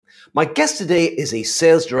My guest today is a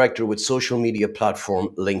sales director with social media platform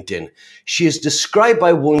LinkedIn. She is described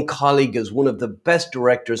by one colleague as one of the best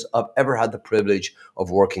directors I've ever had the privilege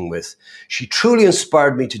of working with. She truly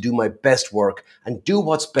inspired me to do my best work and do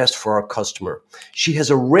what's best for our customer. She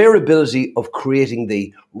has a rare ability of creating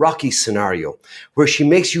the Rocky scenario, where she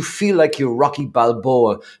makes you feel like you're Rocky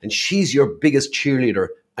Balboa and she's your biggest cheerleader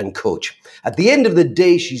and coach. At the end of the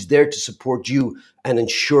day, she's there to support you and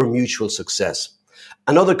ensure mutual success.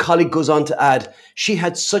 Another colleague goes on to add, she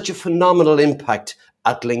had such a phenomenal impact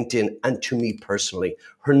at LinkedIn and to me personally.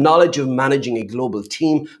 Her knowledge of managing a global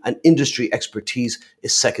team and industry expertise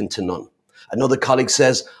is second to none. Another colleague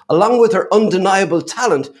says, along with her undeniable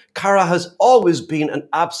talent, Cara has always been an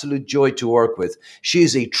absolute joy to work with. She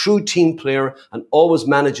is a true team player and always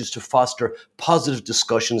manages to foster positive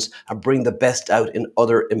discussions and bring the best out in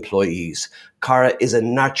other employees. Cara is a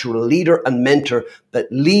natural leader and mentor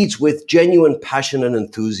that leads with genuine passion and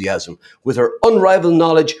enthusiasm. With her unrivaled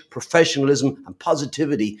knowledge, professionalism, and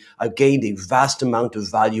positivity, I've gained a vast amount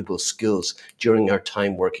of valuable skills during our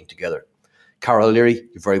time working together. Cara O'Leary,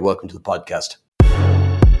 you're very welcome to the podcast.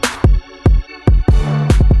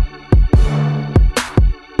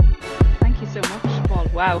 Thank you so much, Paul.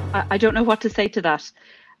 Wow, I don't know what to say to that.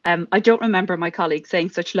 I don't remember my colleagues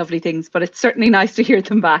saying such lovely things, but it's certainly nice to hear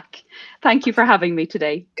them back. Thank you for having me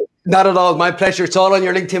today. Not at all. My pleasure. It's all on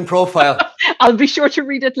your LinkedIn profile. I'll be sure to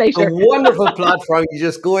read it later. A wonderful platform. You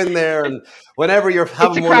just go in there and whenever you're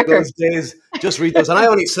having one of those days, just read those. And I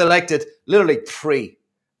only selected literally 3.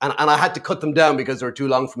 And I had to cut them down because they were too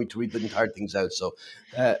long for me to read the entire things out. So,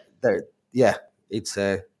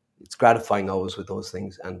 it's gratifying always with those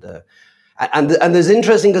things. And there's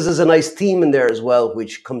interesting because there's a nice theme in there as well,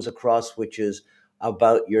 which comes across, which is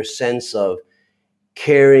about your sense of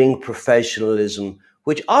caring, professionalism,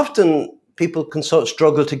 which often people can sort of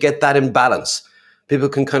struggle to get that in balance. People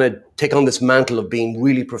can kind of take on this mantle of being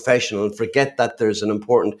really professional and forget that there's an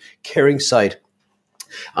important caring side.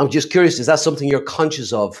 I'm just curious, is that something you're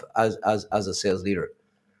conscious of as a sales leader?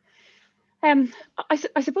 I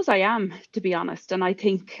suppose I am, to be honest. And I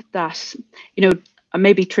think that,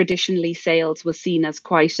 maybe traditionally sales was seen as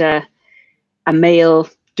quite a male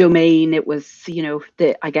domain. It was,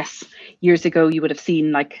 I guess years ago you would have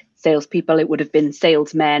seen like salespeople, it would have been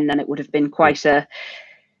salesmen, and it would have been quite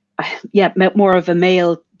more of a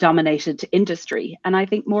male dominated industry. And I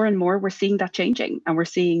think more and more we're seeing that changing, and we're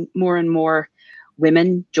seeing more and more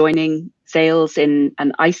women joining sales in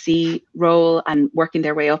an IC role and working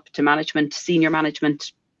their way up to management, senior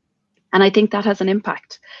management. And I think that has an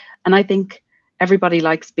impact. And I think everybody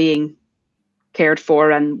likes being cared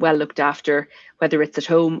for and well looked after, whether it's at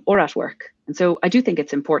home or at work. And so I do think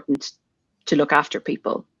it's important to look after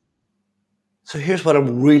people. So here's what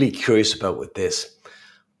I'm really curious about with this.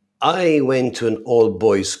 I went to an all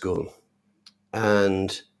boys school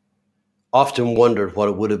and often wondered what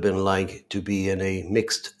it would have been like to be in a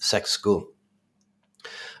mixed sex school.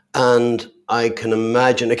 And I can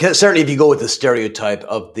imagine, certainly if you go with the stereotype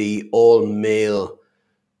of the all male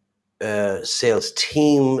sales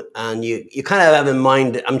team, and you kind of have in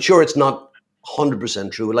mind, I'm sure it's not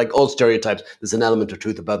 100% true, like all stereotypes, there's an element of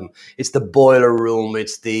truth about them. It's the boiler room,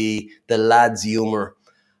 it's the lads' humor.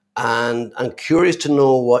 And I'm curious to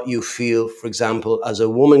know what you feel, for example, as a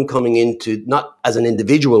woman coming into, not as an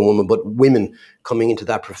individual woman, but women coming into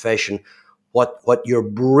that profession, what you're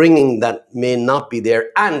bringing that may not be there.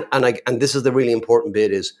 And this is the really important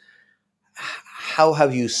bit is, how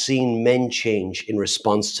have you seen men change in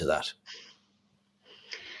response to that?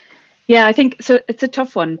 Yeah, I think so. It's a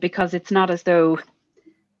tough one because it's not as though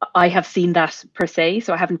I have seen that per se.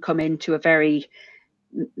 So I haven't come into a very,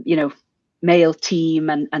 male team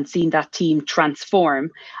and seen that team transform.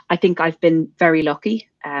 I think I've been very lucky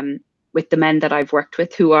with the men that I've worked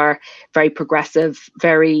with, who are very progressive,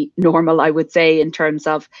 very normal, I would say, in terms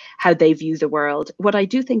of how they view the world. What I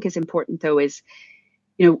do think is important, though, is,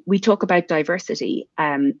 we talk about diversity,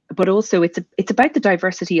 but also it's about the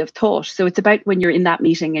diversity of thought. So it's about when you're in that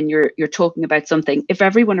meeting and you're talking about something, if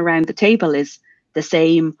everyone around the table is the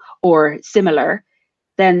same or similar,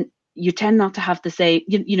 then you tend not to have the same,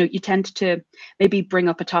 you tend to maybe bring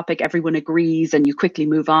up a topic everyone agrees and you quickly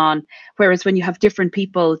move on. Whereas when you have different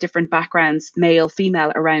people, different backgrounds, male,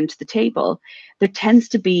 female around the table, there tends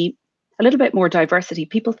to be a little bit more diversity.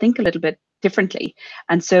 People think a little bit differently.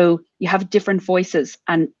 And so you have different voices.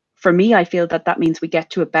 And for me, I feel that means we get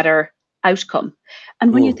to a better outcome.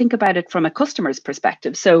 And when you think about it from a customer's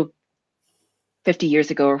perspective, so 50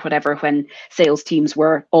 years ago or whatever, when sales teams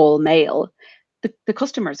were all male, the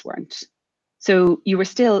customers weren't. So you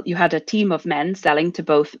had a team of men selling to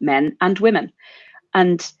both men and women.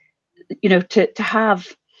 And, to have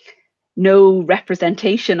no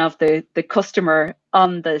representation of the customer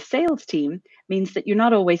on the sales team means that you're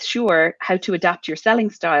not always sure how to adapt your selling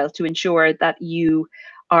style to ensure that you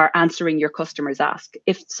are answering your customers' ask.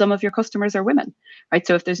 If some of your customers are women, right?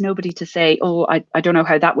 So if there's nobody to say, oh, I don't know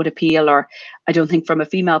how that would appeal, or I don't think from a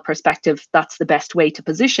female perspective that's the best way to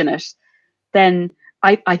position it, then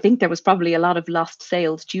I think there was probably a lot of lost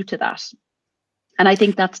sales due to that. And I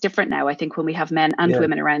think that's different now. I think when we have men and Yeah.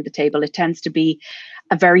 women around the table, it tends to be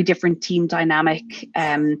a very different team dynamic.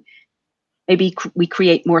 Maybe we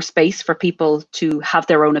create more space for people to have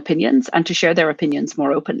their own opinions and to share their opinions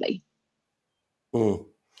more openly. Mm.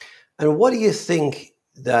 And what do you think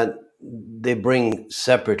that they bring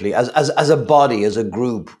separately as a body, as a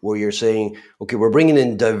group, where you're saying, okay, we're bringing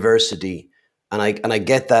in diversity, and I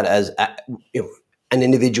get that as an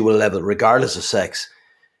individual level, regardless of sex,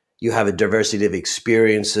 you have a diversity of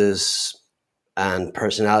experiences and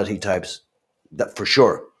personality types, that for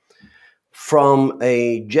sure. From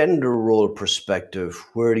a gender role perspective,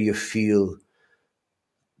 where do you feel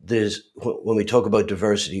when we talk about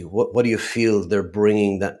diversity, what do you feel they're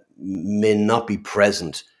bringing that may not be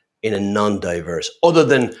present in a non-diverse, other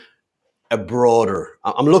than a broader?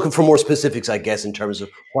 I'm looking for more specifics, I guess, in terms of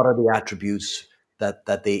what are the attributes that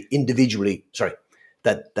they individually,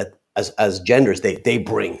 that as genders they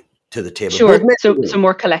bring to the table. Sure. So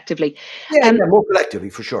more collectively. Yeah, more collectively,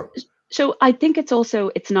 for sure. So I think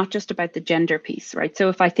it's not just about the gender piece, right? So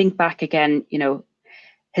if I think back again,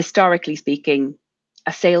 historically speaking,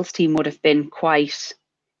 a sales team would have been quite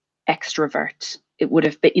extrovert. It would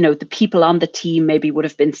have been, the people on the team maybe would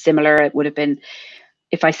have been similar. It would have been,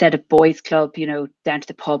 if I said a boys club, down to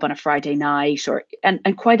the pub on a Friday night,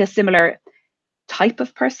 and quite a similar type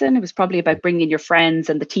of person. It was probably about bringing your friends,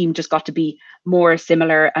 and the team just got to be more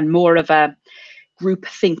similar and more of a group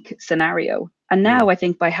think scenario. And now I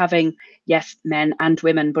think by having, yes, men and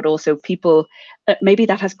women, but also people, maybe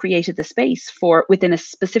that has created the space for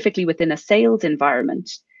specifically within a sales environment,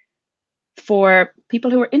 for people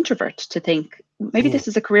who are introvert to think, maybe this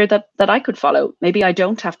is a career that I could follow. Maybe I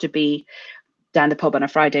don't have to be down the pub on a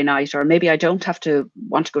Friday night, or maybe I don't have to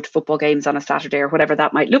want to go to football games on a Saturday, or whatever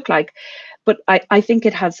that might look like. But I think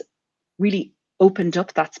it has really opened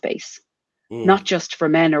up that space. Not just for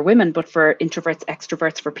men or women, but for introverts,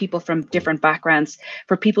 extroverts, for people from different backgrounds,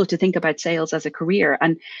 for people to think about sales as a career.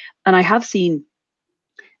 And I have seen,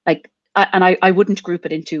 I wouldn't group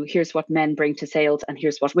it into here's what men bring to sales and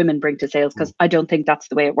here's what women bring to sales, because I don't think that's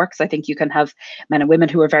the way it works. I think you can have men and women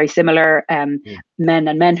who are very similar, men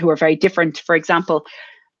and men who are very different, for example.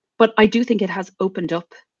 But I do think it has opened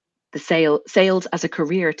up the sales as a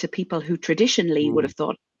career to people who traditionally would have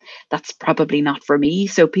thought, that's probably not for me.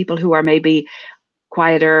 So people who are maybe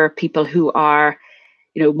quieter, people who are,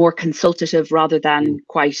 more consultative rather than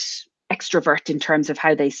quite extrovert in terms of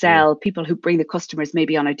how they sell, people who bring the customers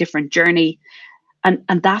maybe on a different journey. And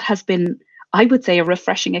that has been, I would say, a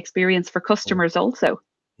refreshing experience for customers also.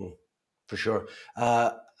 For sure.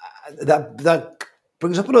 That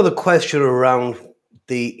brings up another question around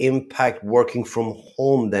the impact working from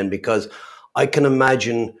home then, because I can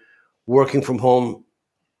imagine working from home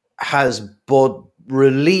has both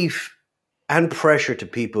relief and pressure to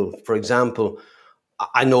people. For example,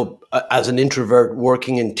 I know as an introvert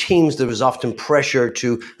working in teams, there was often pressure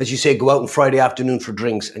to, as you say, go out on Friday afternoon for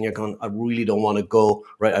drinks, and you're going, I really don't want to go,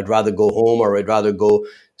 right? I'd rather go home, or I'd rather go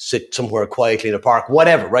sit somewhere quietly in a park,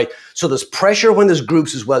 whatever, right? So there's pressure when there's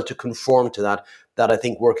groups as well to conform to that I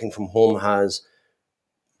think working from home has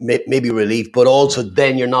maybe relief, but also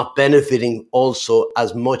then you're not benefiting also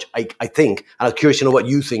as much, I think. And I'm curious to know what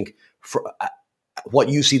you think, for what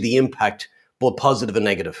you see the impact, both positive and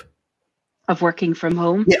negative. Of working from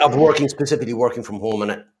home? Yeah, specifically working from home.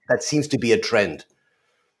 And that seems to be a trend.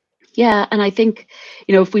 Yeah. And I think,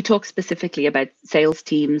 if we talk specifically about sales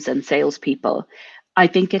teams and salespeople, I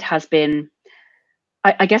think it has been,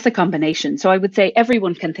 I guess, a combination. So I would say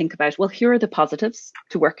everyone can think about, well, here are the positives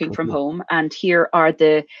to working from home, and here are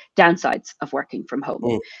the downsides of working from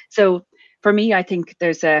home. So for me, I think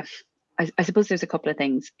I suppose there's a couple of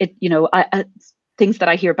things. Things that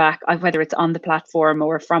I hear back, whether it's on the platform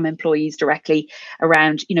or from employees directly,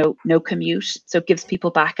 around, no commute. So it gives people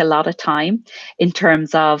back a lot of time in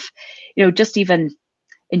terms of, just even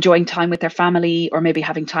enjoying time with their family, or maybe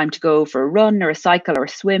having time to go for a run or a cycle or a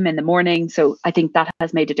swim in the morning. So I think that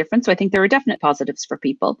has made a difference. So I think there are definite positives for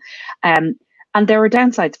people. And there are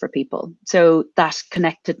downsides for people. So that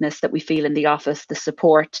connectedness that we feel in the office, the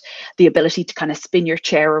support, the ability to kind of spin your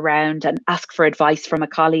chair around and ask for advice from a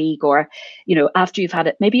colleague, or, after you've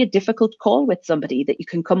had maybe a difficult call with somebody, that you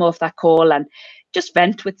can come off that call and just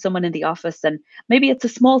vent with someone in the office. And maybe it's a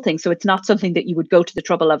small thing. So it's not something that you would go to the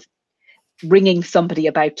trouble of ringing somebody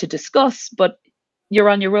about to discuss, but you're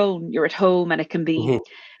on your own, you're at home, and it can be, Hmm.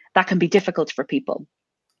 that can be difficult for people.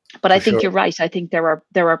 But I For think sure. you're right. I think there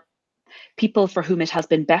are people for whom it has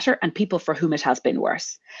been better and people for whom it has been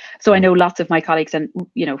worse. So I Mm. know lots of my colleagues, and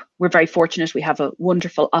we're very fortunate. We have a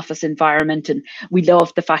wonderful office environment, and we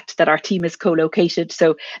love the fact that our team is co-located.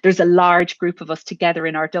 So there's a large group of us together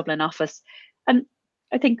in our Dublin office, and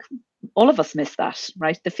I think all of us miss that,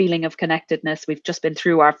 right? The feeling of connectedness. We've just been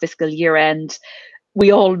through our fiscal year end.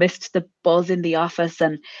 We all missed the buzz in the office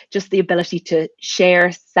and just the ability to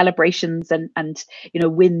share celebrations and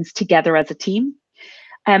wins together as a team.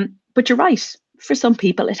 But you're right. For some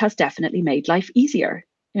people, it has definitely made life easier.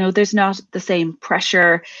 There's not the same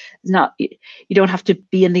pressure. Not You don't have to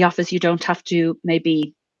be in the office. You don't have to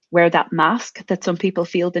maybe wear that mask that some people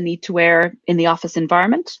feel the need to wear in the office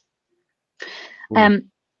environment. Mm.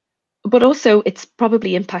 Um, but also, it's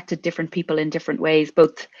probably impacted different people in different ways,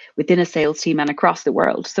 both within a sales team and across the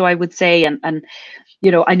world. So I would say, and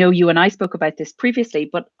I know you and I spoke about this previously,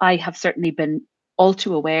 but I have certainly been all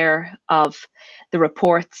too aware of the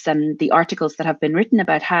reports and the articles that have been written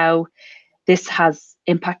about how this has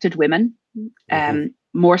impacted women, Hmm.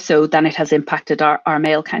 more so than it has impacted our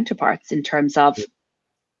male counterparts in terms of,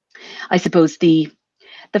 I suppose, the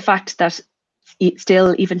fact that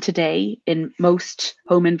still, even today, in most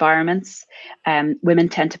home environments, women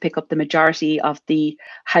tend to pick up the majority of the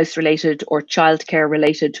house-related or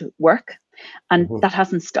childcare-related work, and Hmm. that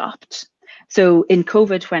hasn't stopped. So in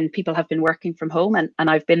COVID, when people have been working from home, and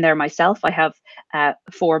I've been there myself, I have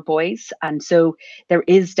 4 boys. And so there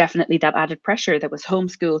is definitely that added pressure. There was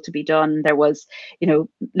homeschool to be done. There was,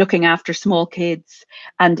 looking after small kids.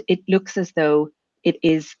 And it looks as though it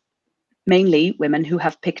is mainly women who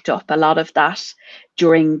have picked up a lot of that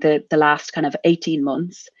during the last kind of 18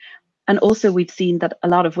 months. And also, we've seen that a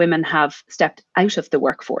lot of women have stepped out of the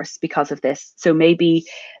workforce because of this. So maybe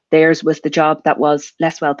theirs was the job that was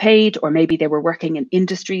less well paid, or maybe they were working in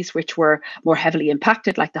industries which were more heavily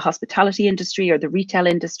impacted, like the hospitality industry or the retail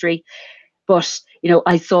industry. But,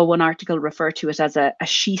 I saw one article refer to it as a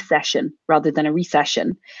she-cession rather than a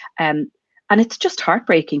recession. And it's just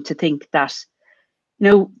heartbreaking to think that, you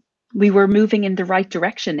know, we were moving in the right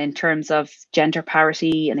direction in terms of gender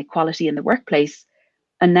parity and equality in the workplace.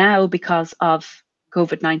 And now, because of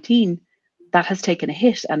COVID-19, that has taken a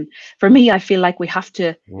hit. And for me, I feel like we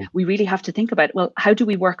really have to think about, well, how do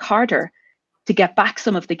we work harder to get back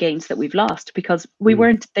some of the gains that we've lost? Because we Mm.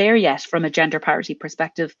 weren't there yet from a gender parity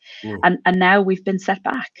perspective. Mm. And now we've been set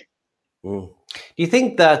back. Mm. Do you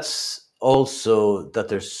think that's also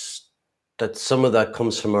that some of that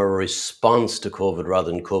comes from a response to COVID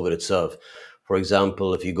rather than COVID itself? For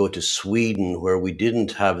example, if you go to Sweden, where we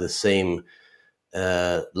didn't have the same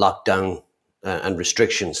lockdown and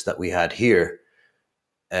restrictions that we had here,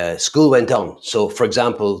 school went on. So, for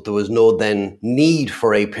example, there was no then need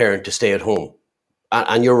for a parent to stay at home.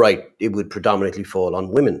 And you're right, it would predominantly fall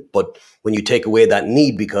on women. But when you take away that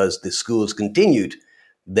need because the schools continued,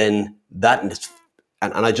 then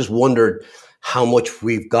and I just wondered how much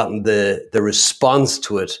we've gotten the response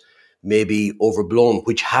to it maybe overblown,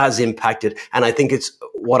 which has impacted. And I think it's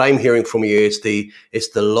what I'm hearing from you. It's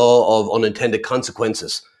the law of unintended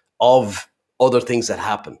consequences of other things that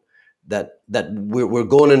happen. That we're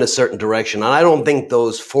going in a certain direction, and I don't think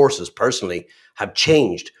those forces personally have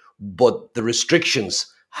changed, but the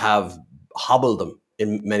restrictions have hobbled them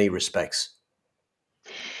in many respects.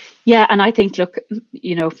 Yeah, and I think, look,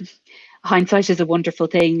 hindsight is a wonderful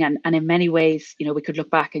thing. And in many ways, we could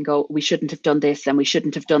look back and go, we shouldn't have done this and we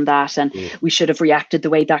shouldn't have done that. And Mm. we should have reacted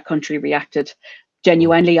the way that country reacted. Mm.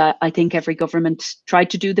 Genuinely, I think every government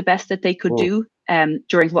tried to do the best that they could Mm. do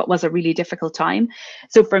during what was a really difficult time.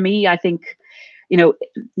 So for me, I think,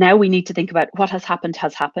 now we need to think about what has happened,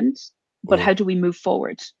 but Mm. how do we move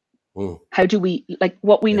forward? Mm. How do we, like,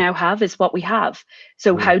 what we Yeah. now have is what we have.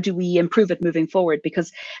 So Mm. how do we improve it moving forward?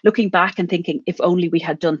 Because looking back and thinking, if only we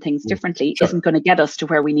had done things Mm. differently, Sure. isn't going to get us to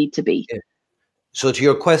where we need to be. Yeah. So to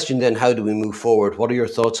your question then, how do we move forward? What are your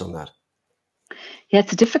thoughts on that? Yeah,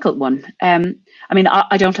 it's a difficult one. I mean,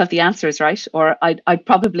 I don't have the answers, right? Or I'd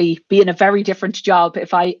probably be in a very different job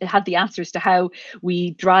if I had the answers to how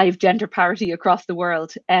we drive gender parity across the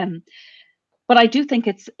world. But I do think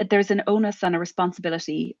there's an onus and a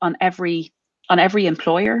responsibility on every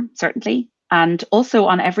employer, certainly, and also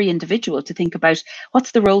on every individual to think about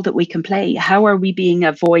what's the role that we can play. How are we being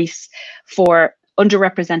a voice for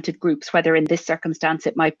underrepresented groups, whether in this circumstance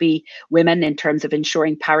it might be women in terms of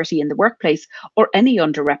ensuring parity in the workplace, or any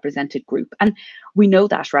underrepresented group. And we know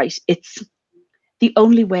that, right? It's the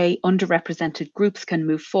only way underrepresented groups can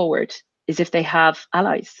move forward is if they have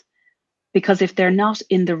allies. Because if they're not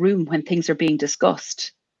in the room when things are being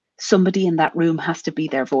discussed, somebody in that room has to be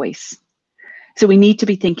their voice. So we need to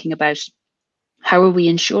be thinking about how are we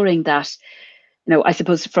ensuring that, I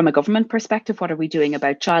suppose from a government perspective, what are we doing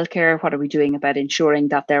about childcare? What are we doing about ensuring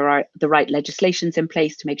that there are the right legislations in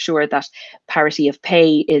place to make sure that parity of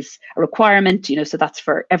pay is a requirement, so that's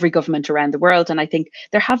for every government around the world. And I think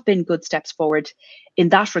there have been good steps forward in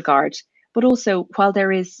that regard. But also, while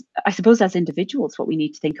there is, I suppose as individuals, what we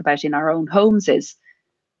need to think about in our own homes is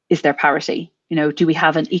there parity? Do we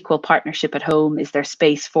have an equal partnership at home? Is there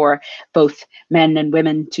space for both men and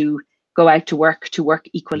women to go out to work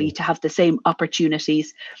equally, to have the same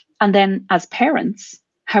opportunities? And then as parents,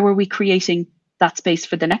 how are we creating that space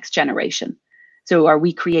for the next generation? So are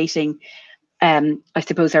we creating, are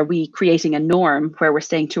we creating a norm where we're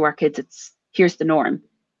saying to our kids, here's the norm.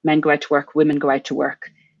 Men go out to work, women go out to work.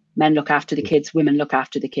 Men look after the kids, women look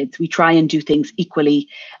after the kids. We try and do things equally.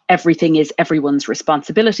 Everything is everyone's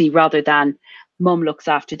responsibility rather than mum looks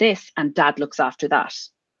after this and dad looks after that.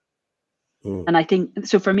 And I think,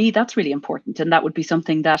 so for me, that's really important. And that would be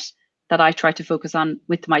something that I try to focus on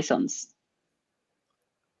with my sons.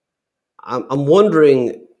 I'm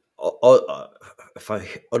wondering if I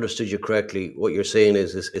understood you correctly, what you're saying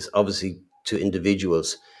is obviously to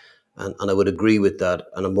individuals. And I would agree with that.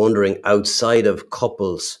 And I'm wondering, outside of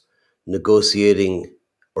couples negotiating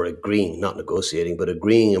or agreeing, not negotiating, but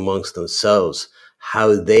agreeing amongst themselves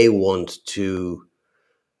how they want to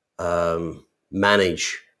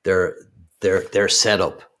manage their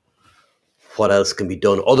setup, what else can be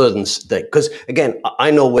done other than that? Because again, I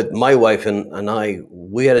know with my wife and I,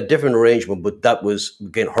 we had a different arrangement, but that was,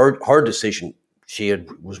 again, her decision. She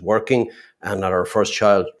was working, and at our first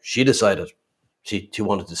child, she decided she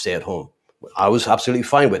wanted to stay at home. I was absolutely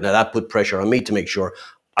fine with it. Now that put pressure on me to make sure,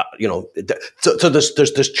 so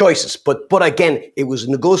there's choices, but again, it was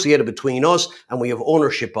negotiated between us, and we have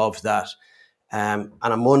ownership of that. And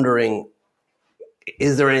I'm wondering,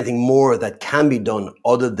 is there anything more that can be done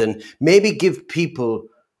other than maybe give people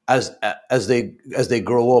as they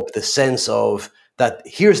grow up the sense of that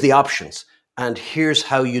here's the options and here's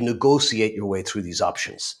how you negotiate your way through these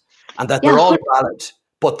options, and that they're all valid,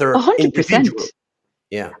 but they're 100%. Individual.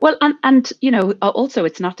 Yeah. Well, and also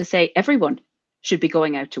it's not to say everyone should be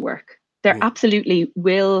going out to work. There absolutely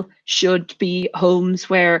should be homes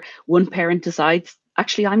where one parent decides,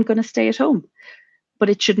 actually, I'm going to stay at home. But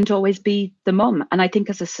it shouldn't always be the mum. And I think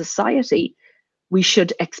as a society, we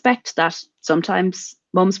should expect that sometimes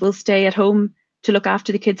mums will stay at home to look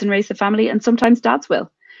after the kids and raise the family, and sometimes dads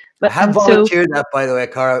will. But I have volunteered that, by the way,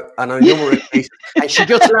 Cara, and I know we're in place. And she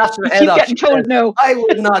just laughed her head off. She told no. I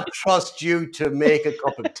would not trust you to make a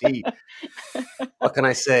cup of tea. What can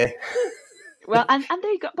I say? Well, and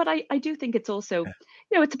there you go. But I do think it's also,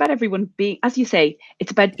 it's about everyone being, as you say,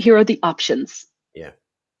 it's about, here are the options. Yeah.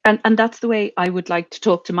 And that's the way I would like to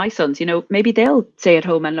talk to my sons. Maybe they'll stay at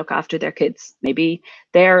home and look after their kids. Maybe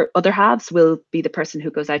their other halves will be the person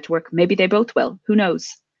who goes out to work. Maybe they both will. Who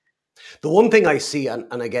knows? The one thing I see, and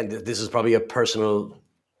again, this is probably a personal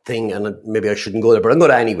thing, and maybe I shouldn't go there, but I'm going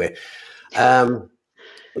to anyway,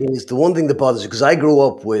 is the one thing that bothers me, because I grew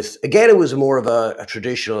up with, again, it was more of a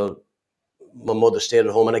traditional, my mother stayed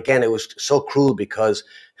at home. And again, it was so cruel because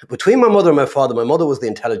between my mother and my father, my mother was the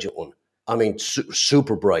intelligent one. I mean,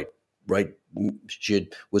 super bright, right? She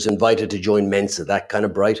was invited to join Mensa, that kind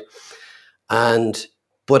of bright. And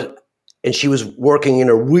she was working in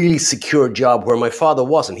a really secure job where my father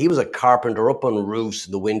wasn't. He was a carpenter up on roofs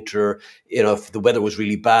in the winter. If the weather was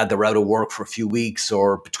really bad, they were out of work for a few weeks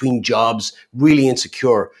or between jobs, really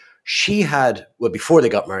insecure. She had, before they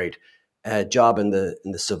got married, a job in the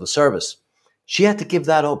civil service. She had to give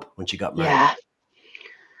that up when she got married. Yeah.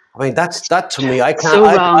 I mean, that to me, I can't. So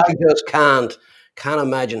I just can't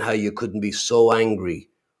imagine how you couldn't be so angry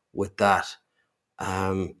with that.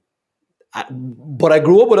 But I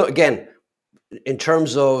grew up with it, again, in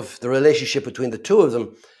terms of the relationship between the two of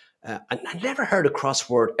them. I never heard a cross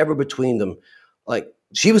word ever between them. Like,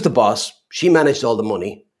 she was the boss, she managed all the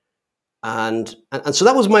money, and so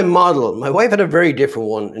that was my model. My wife had a very different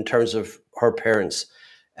one in terms of her parents,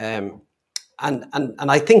 and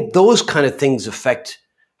I think those kind of things affect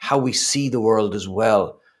how we see the world as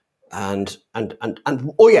well. And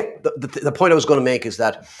oh yeah, the point I was going to make is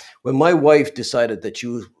that when my wife decided that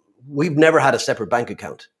we've never had a separate bank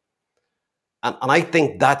account. And I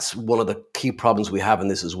think that's one of the key problems we have in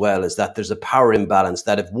this as well, is that there's a power imbalance,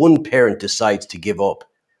 that if one parent decides to give up,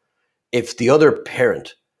 if the other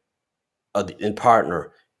parent and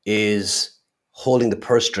partner is holding the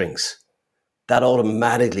purse strings, that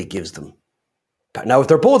automatically gives them. Now, if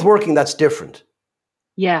they're both working, that's different.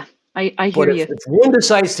 Yeah. I But hear you. if one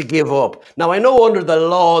decides to give up, now I know under the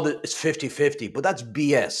law that it's 50-50, but that's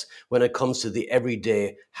BS when it comes to the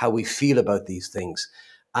everyday, how we feel about these things.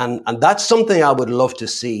 And that's something I would love to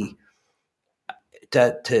see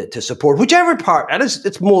to support whichever part. And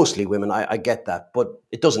it's mostly women, I get that, but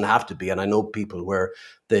it doesn't have to be. And I know people where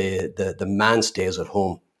the man stays at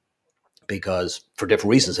home because for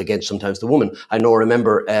different reasons. Again, sometimes the woman.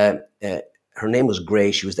 Remember, her name was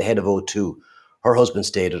Gray. She was the head of O2. Her husband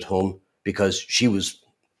stayed at home because she was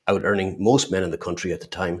out earning most men in the country at the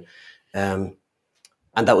time, and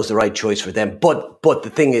that was the right choice for them. But the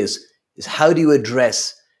thing is how do you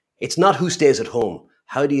address? It's not who stays at home.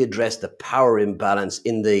 How do you address the power imbalance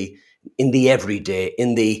in the everyday?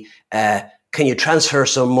 In the can you transfer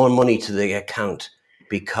some more money to the account Yeah,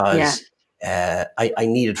 because I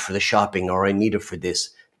need it for the shopping or I need it for this?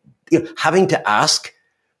 Having to ask,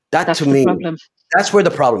 that to that's the me, problem. that's where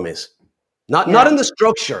the problem is. Not Yeah, in the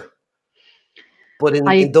structure, but in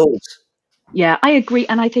I those. yeah, I agree.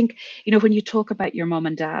 And I think, when you talk about your mom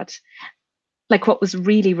and dad, like what was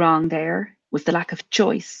really wrong there was the lack of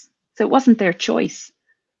choice. So it wasn't their choice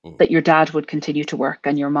Mm, that your dad would continue to work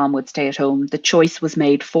and your mom would stay at home. The choice was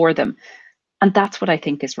made for them. And that's what I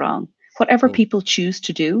think is wrong. Whatever mm, people choose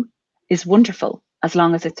to do is wonderful as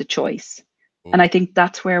long as it's a choice. And mm, I think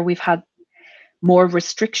that's where we've had more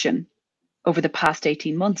restriction over the past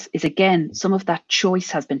 18 months is again, some of that choice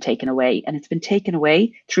has been taken away and it's been taken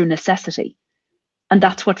away through necessity. And mm,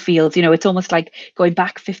 that's what feels, it's almost like going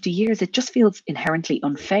back 50 years. It just feels inherently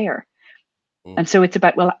unfair. mm. And so it's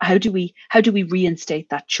about, well, how do we reinstate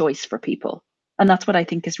that choice for people? And that's what I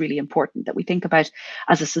think is really important that we think about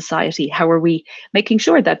as a society. How are we making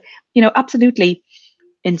sure that, absolutely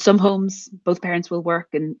in some homes, both parents will work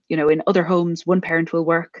and, in other homes, one parent will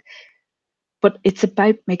work. But it's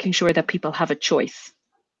about making sure that people have a choice.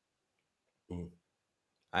 Mm.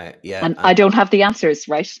 Yeah, And I don't have the answers,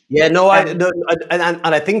 right? yeah. No, I Um, no, and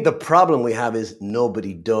I think the problem we have is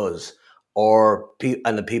nobody does,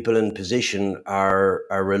 and the people in position are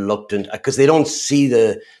reluctant because they don't see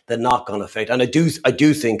the knock on effect. And I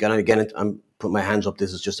do think, and again, I'm putting my hands up.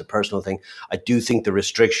 This is just a personal thing. I do think the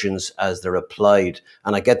restrictions as they're applied,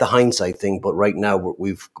 and I get the hindsight thing, but right now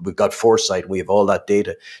we've got foresight. We have all that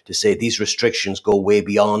data to say these restrictions go way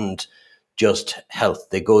beyond just health.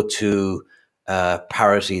 They go to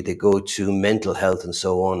parity, they go to mental health and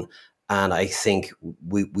so on. And I think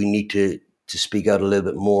we need to speak out a little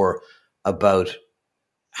bit more about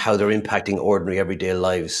how they're impacting ordinary everyday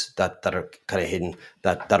lives that are kind of hidden,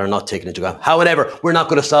 that are not taken into account. However, we're not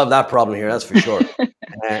going to solve that problem here, that's for sure.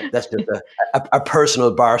 That's just a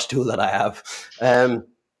personal bar stool that I have. Um,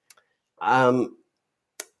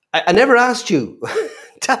 I never asked you.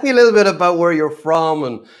 Tell me a little bit about where you're from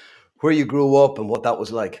and where you grew up and what that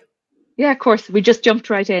was like. yeah, of course. We just jumped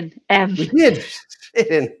right in. We did.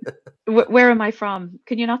 In. Where am I from?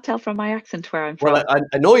 Can you not tell from my accent where I'm Well, from?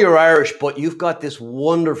 I know you're Irish, but you've got this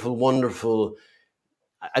wonderful, wonderful.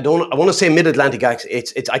 I want to say mid-Atlantic accent.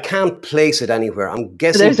 It's. I can't place it anywhere. I'm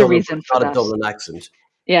guessing There's a Dublin, but reason it's for not a that. Dublin accent.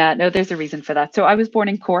 Yeah, no, there's a reason for that. So I was born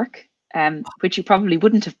in Cork, which you probably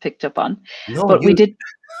wouldn't have picked up on, No, but we you. did.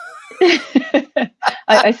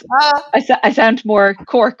 I, Ah, I sound more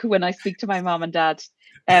Cork when I speak to my mom and dad.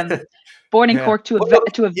 Um, Born in yeah. Cork to a Well,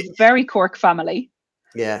 look, to a very Cork family.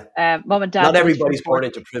 yeah. Mom and dad Not both from everybody's Cork. born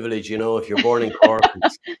into privilege, if you're born in Cork,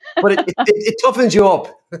 but it toughens you up.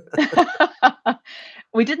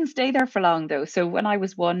 We didn't stay there for long though. So when I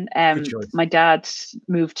was one, Good choice. my dad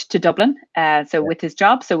moved to Dublin. So Yeah. with his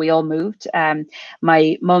job, so we all moved.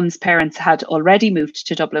 My mum's parents had already moved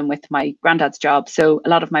to Dublin with my granddad's job. So a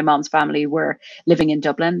lot of my mom's family were living in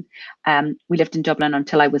Dublin. We lived in Dublin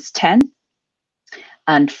until I was 10.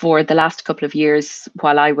 And for the last couple of years,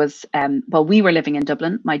 while we were living in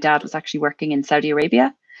Dublin, my dad was actually working in Saudi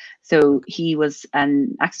Arabia. So he was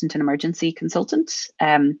an accident and emergency consultant.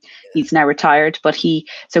 He's now retired, but he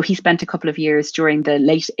spent a couple of years during the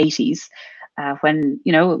late 80s when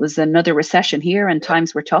it was another recession here and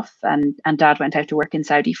times were tough, and dad went out to work in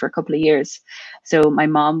Saudi for a couple of years. So my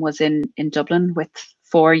mom was in Dublin with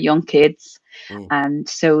four young kids, Mm. and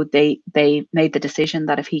so they made the decision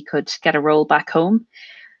that if he could get a role back home,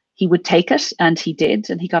 he would take it, and he did,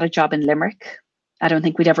 and he got a job in Limerick. I don't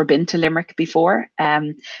think we'd ever been to Limerick before.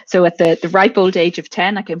 So at the ripe old age of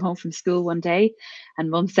 10, I came home from school one day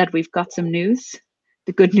and mum said, "We've got some news.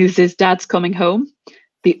 The good news is dad's coming home.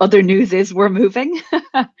 The other news is we're moving."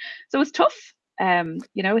 So it's tough.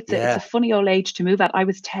 It's a Yeah, funny old age to move at. I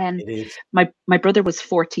was 10. it is. My brother was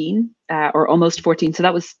 14, or almost 14. So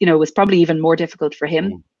that was, was probably even more difficult for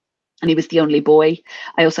him. Mm. and he was the only boy.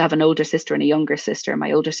 I also have an older sister and a younger sister.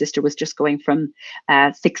 My older sister was just going from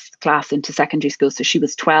sixth class into secondary school, so she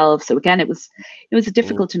was 12. So again, it was a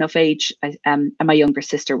difficult enough age. And my younger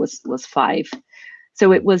sister was 5.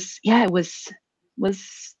 So it was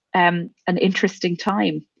an interesting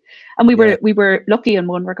time. And we were lucky in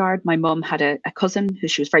one regard. My mum had a cousin who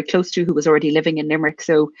she was very close to, who was already living in Limerick.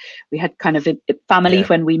 So we had kind of a family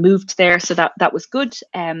when we moved there. So that was good.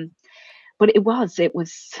 But it was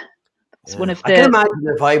one of the. I can imagine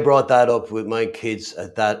if I brought that up with my kids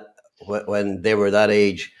when they were that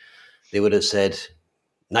age, they would have said,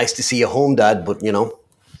 "Nice to see you home, Dad, but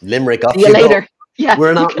Limerick, off see you later." Go. Yeah,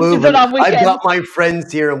 we're not moving. I've got my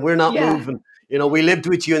friends here, and we're not moving. We lived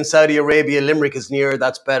with you in Saudi Arabia. Limerick is near.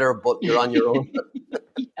 That's better, but you're on your own.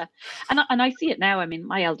 Yeah, and I see it now. I mean,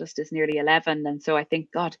 my eldest is nearly 11, and so I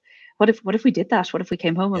think, God, what if we did that? What if we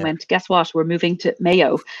came home and went, guess what? We're moving to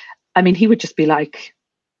Mayo. I mean, he would just be like,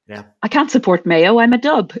 yeah, I can't support Mayo. I'm a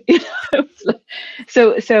dub.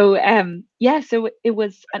 So it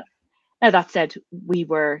was. Now that said, we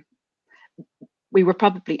were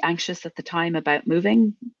probably anxious at the time about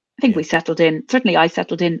moving. I think we settled in. Certainly, I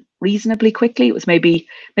settled in reasonably quickly. It was maybe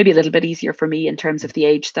a little bit easier for me in terms of the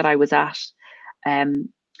age that I was at.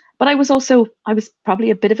 But I was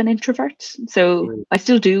probably a bit of an introvert. So I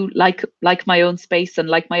still do like my own space and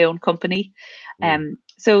like my own company.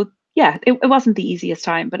 So yeah, it wasn't the easiest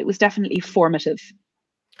time, but it was definitely formative.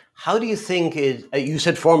 How do you think you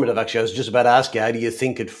said formative, actually. I was just about to ask you, how do you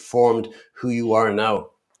think it formed who you are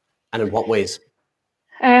now? And in what ways?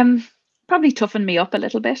 Probably toughened me up a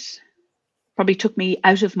little bit. Probably took me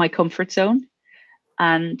out of my comfort zone.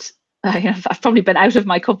 And I've probably been out of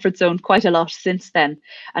my comfort zone quite a lot since then.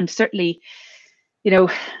 And certainly,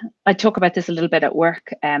 I talk about this a little bit at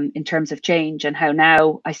work in terms of change and how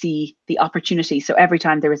now I see the opportunity. So every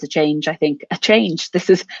time there is a change, I think a change,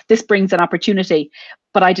 this brings an opportunity.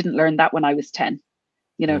 But I didn't learn that when I was 10.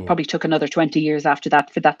 It probably took another 20 years after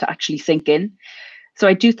that for that to actually sink in. So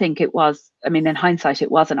I do think it was, in hindsight,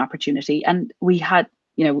 it was an opportunity. And we had,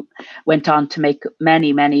 went on to make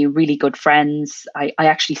many, many really good friends. I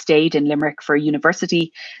actually stayed in Limerick for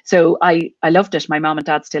university. So I loved it. My mom and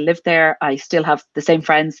dad still live there. I still have the same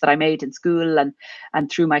friends that I made in school and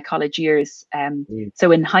through my college years.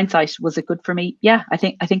 So in hindsight, was it good for me? Yeah, I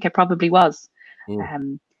think it probably was.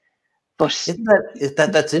 But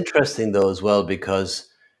that's interesting though as well, because,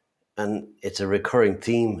 and it's a recurring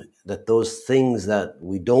theme, that those things that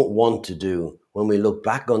we don't want to do, when we look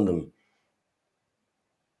back on them,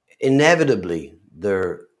 invariably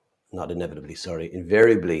they're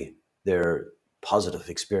positive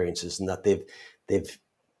experiences, and that they've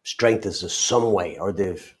strengthened us some way, or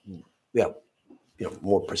they've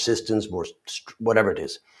more persistence, more whatever it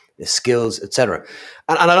is, the skills, etc.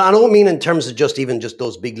 And I don't mean in terms of just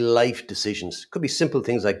those big life decisions. It could be simple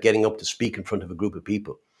things like getting up to speak in front of a group of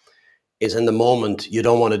people. Is in the moment you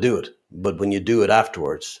don't want to do it, but when you do it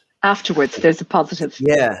afterwards, there's a positive.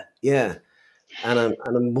 Yeah. And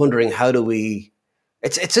I'm wondering, how do we?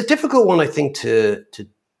 It's a difficult one, I think, to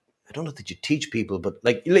I don't know that you teach people, but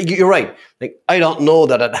like you're right. Like, I don't know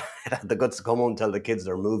that I had the guts to come home and tell the kids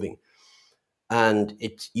they're moving, and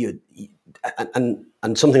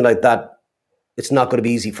and something like that. It's not going to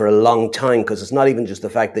be easy for a long time, because it's not even just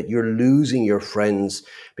the fact that you're losing your friends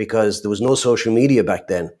because there was no social media back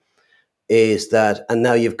then. Is that, and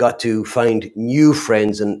now you've got to find new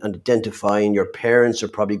friends and identify, and your parents are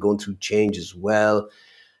probably going through change as well.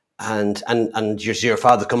 And your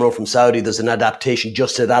father coming home from Saudi, there's an adaptation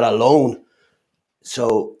just to that alone.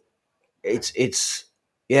 So it's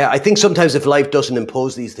I think sometimes if life doesn't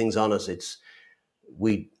impose these things on us,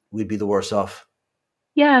 we'd be the worse off.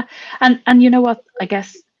 Yeah. And you know what, I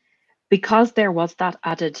guess because there was that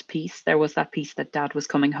added piece, there was that piece that Dad was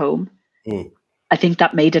coming home. I think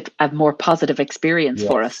that made it a more positive experience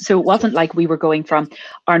for us. So it wasn't like we were going from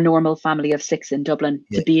our normal family of 6 in Dublin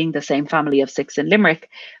to being the same family of 6 in Limerick.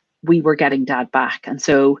 We were getting Dad back. And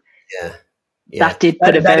so that did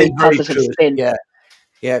put a very positive spin.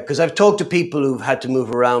 Yeah, because I've talked to people who've had to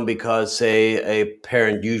move around because, say, a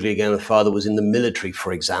parent, usually again a father, was in the military,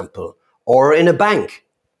 for example, or in a bank,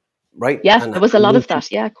 right? Yeah, there was a lot of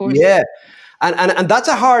that. Yeah, of course. Yeah. And that's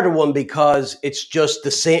a harder one, because it's just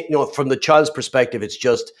the same, from the child's perspective, it's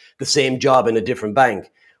just the same job in a different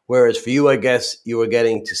bank. Whereas for you, I guess you were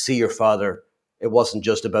getting to see your father. It wasn't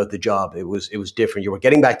just about the job. It was different. You were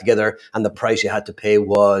getting back together, and the price you had to pay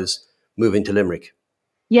was moving to Limerick.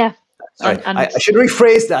 Yeah. Sorry, I should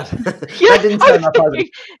rephrase that. That didn't sound that positive.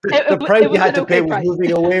 The price you had to pay was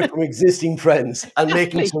moving away from existing friends and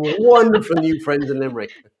making some wonderful new friends in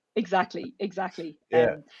Limerick. exactly, exactly.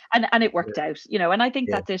 Yeah, And it worked out, and I think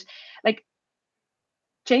yeah, that's it. Like,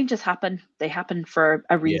 changes happen, they happen for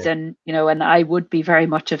a yeah, reason, and I would be very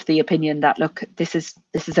much of the opinion that, look, this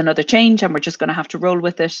is another change, and we're just going to have to roll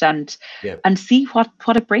with it yeah, and see what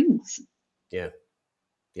it brings. yeah,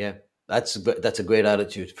 yeah. That's a great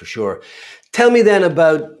attitude for sure. Tell me then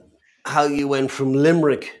about how you went from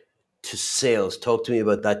Limerick to sales. Talk to me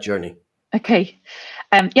about that journey. Okay.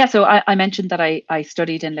 Yeah, so I mentioned that I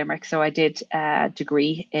studied in Limerick. So I did a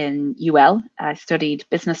degree in UL. I studied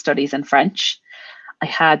business studies and French. I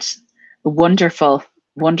had a wonderful,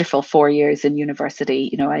 wonderful 4 years in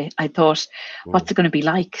university. I thought, Mm. what's it going to be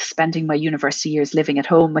like spending my university years living at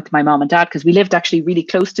home with my mom and dad? Because we lived actually really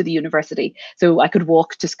close to the university. So I could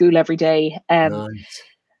walk to school every day. Nice.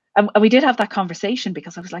 And we did have that conversation,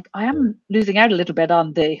 because I was like, I Yeah. am losing out a little bit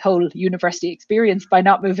on the whole university experience by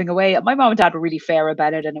not moving away. And my mom and dad were really fair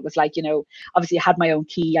about it. And it was like, obviously I had my own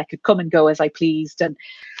key. I could come and go as I pleased. And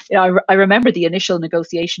I remember the initial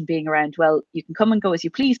negotiation being around, well, you can come and go as you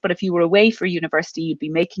please, but if you were away for university, you'd be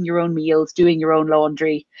making your own meals, doing your own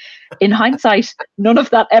laundry. In hindsight, none of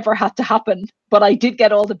that ever had to happen, but I did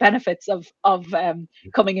get all the benefits of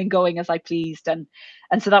coming and going as I pleased, and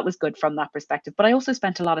so that was good from that perspective. But I also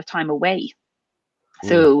spent a lot of time away. Mm.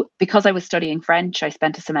 So because I was studying French, I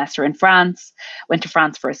spent a semester in France, went to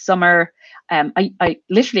France for a summer. I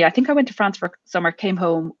literally, I think I went to France for a summer, came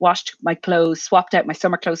home, washed my clothes, swapped out my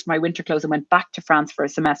summer clothes for my winter clothes, and went back to France for a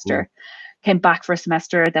Mm. semester. Came back for a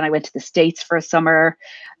semester, then I went to the States for a summer,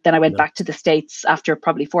 then I went back to Nice. the States after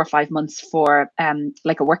probably 4 or 5 months for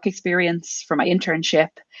like a work experience for my internship.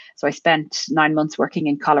 So I spent 9 months working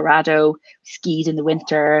in Colorado, skied in the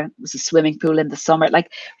winter, was a swimming pool in the summer.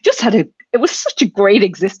 Like, just had it was such a great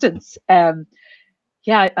existence.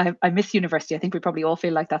 Yeah, I miss university. I think we probably all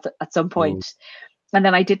feel like that at some Mm. point. And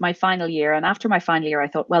then I did my final year. And after my final year, I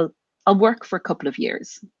thought, well, I'll work for a couple of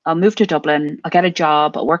years. I'll move to Dublin, I'll get a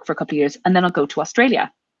job, I'll work for a couple of years, and then I'll go to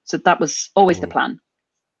Australia. So that was always the Mm. plan,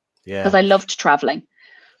 because Yeah. I loved traveling.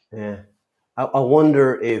 Yeah. I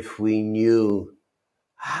wonder if we knew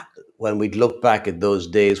when we'd look back at those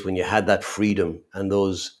days when you had that freedom and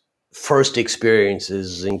those first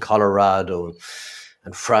experiences in Colorado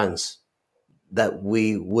and France, that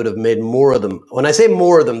we would have made more of them. When I say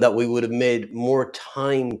more of them, that we would have made more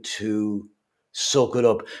time to soak it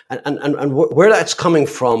up. And where that's coming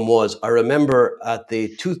from was, I remember at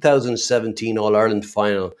the 2017 All Ireland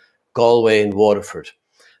final, Galway and Waterford,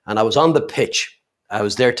 and I was on the pitch. I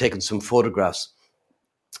was there taking some photographs,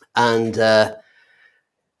 and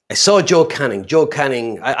I saw Joe Canning. Joe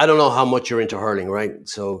Canning, I don't know how much you're into hurling, right?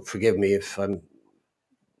 So forgive me if I'm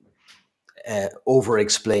over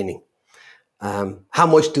explaining. How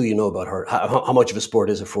much do you know about her? How much of a sport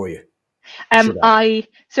is it for you? I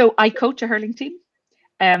should ask. I coach a hurling team.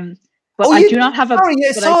 But Oh, I you do not have a sorry,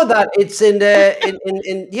 I but I saw that. It's in the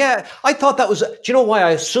in yeah. I thought that was. Do you know why?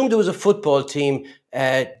 I assumed it was a football team.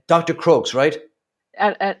 Dr. Crokes, right?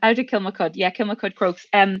 out of Kilmacud. Yeah, Kilmacud Crokes.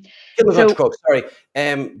 Kilmacud So Crokes. Sorry.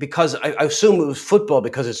 Because I assumed it was football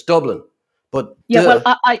because it's Dublin. But yeah, well,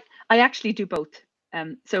 duh. I actually do both.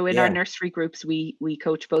 So in our Yeah. nursery groups, we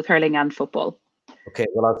coach both hurling and football. Okay.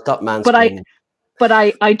 Well, I'll stop But I mansplaining. but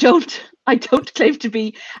I don't I don't claim to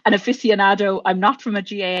be an aficionado. I'm not from a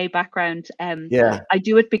GAA background. Yeah. I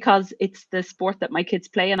do it because it's the sport that my kids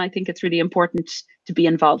play, and I think it's really important to be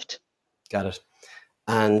involved. Got it.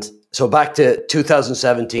 And so back to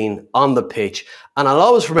 2017 on the pitch, and I'll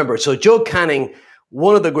always remember. So Joe Canning,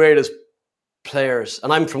 one of the greatest players,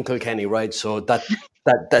 and I'm from Kilkenny, right? So that's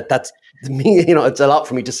me. It's a lot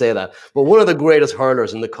for me to say that, but one of the greatest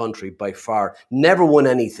hurlers in the country by far. Never won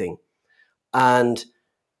anything, and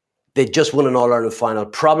they just won an All Ireland final.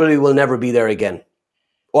 Probably will never be there again.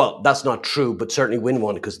 Well, that's not true, but certainly win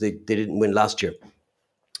one because they didn't win last year.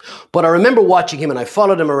 But I remember watching him, and I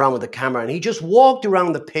followed him around with the camera, and he just walked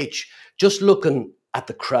around the pitch, just looking at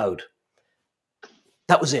the crowd.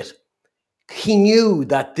 That was it. He knew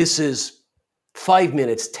that this is 5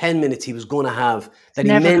 minutes, 10 minutes he was going to have, that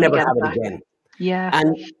he Never may going to never get have it it back. again. Yeah.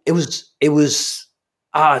 And it was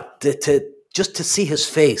just to see his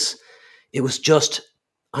face, it was just,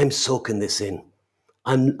 I'm soaking this in.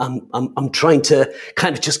 I'm trying to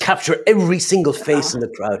kind of just capture every single face in the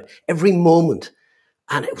crowd, every moment.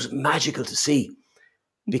 And it was magical to see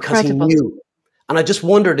because he Incredible. knew. And I just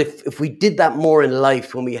wondered if we did that more in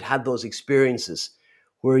life when we had those experiences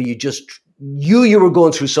where you just you were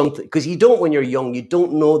going through something, because you don't, when you're young, you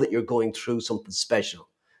don't know that you're going through something special.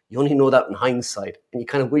 You only know that in hindsight, and you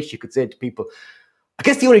kind of wish you could say to people. I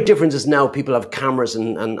guess the only difference is now people have cameras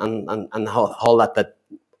and all that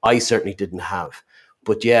I certainly didn't have.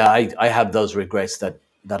 But yeah, I have those regrets that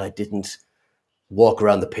that I didn't walk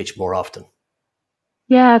around the pitch more often.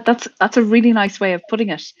 Yeah, that's a really nice way of putting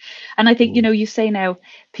it. And I think, Mm. you say now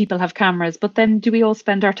people have cameras, but then do we all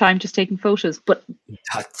spend our time just taking photos, but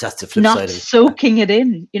That's the flip not side of it. soaking it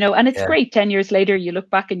in, and it's Yeah, great 10 years later, you look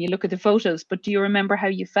back and you look at the photos, but do you remember how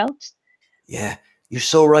you felt? yeah, you're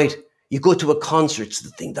so right. You go to a concert, it's the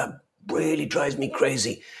thing that really drives me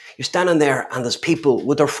crazy. You're standing there and there's people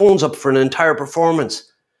with their phones up for an entire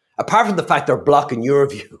performance. Apart from the fact they're blocking your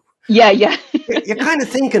view, Yeah, yeah. you're kind of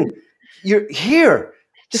thinking, you're here,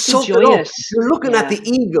 Just soak enjoy it up. it. You're looking at Yeah. the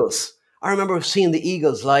Eagles. I remember seeing the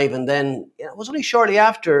Eagles live, and then it was only shortly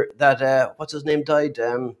after that. What's his name died?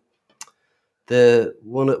 The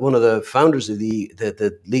one of the founders of the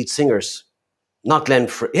lead singers, not Glenn.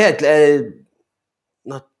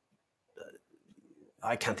 Not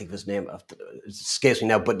I can't think of his name. It escapes me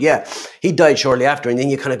now. But yeah, he died shortly after, and then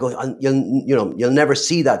you kind of go, and you'll never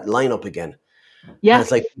see that lineup again. And Yeah.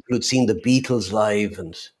 it's like people who'd seen the Beatles live,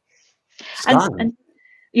 and it's And gone.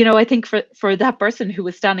 I think for that person who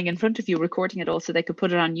was standing in front of you recording it all so they could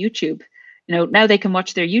put it on YouTube, now they can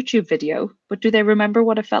watch their YouTube video, but do they remember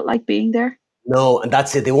what it felt like being there? No, and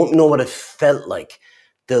that's it. They won't know what it felt like.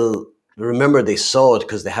 They'll remember they saw it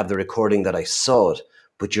because they have the recording that I saw it.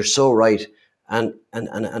 But you're so right. And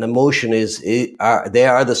emotion they are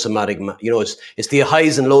the somatic. It's the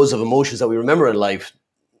highs and lows of emotions that we remember in life,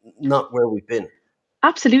 not where we've been.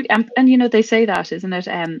 Absolutely. And they say that, isn't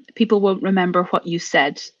it? People won't remember what you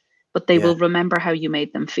said, but they Yeah, will remember how you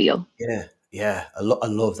made them feel. yeah, yeah. I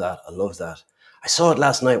love that. I love that. I saw it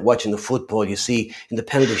last night watching the football. You see, in the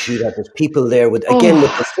penalty shootout, there's people there with Oh, their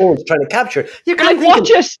phones trying to capture. You're you're kind of like,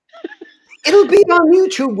 thinking, watch it. it'll be on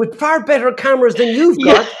YouTube with far better cameras than you've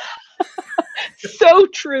Yeah, got. so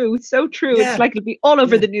true. So true. It's Yeah, like it'll be all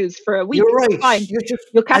over yeah. the news for a week. You're It's right. fine. You just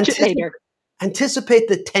You'll catch it later. anticipate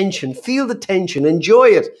the tension, feel the tension, enjoy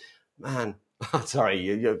it, man. Sorry,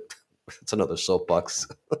 it's another soapbox.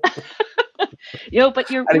 But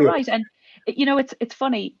you're Anyway, right. And it's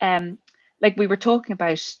funny. Like we were talking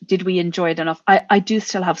about, did we enjoy it enough? I do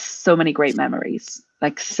still have so many great memories.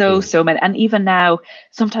 Like mm, so many. And even now,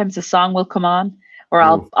 sometimes a song will come on, or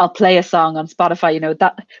mm, I'll play a song on Spotify,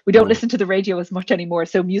 that we don't mm, listen to the radio as much anymore.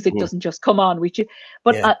 So music mm. doesn't just come on.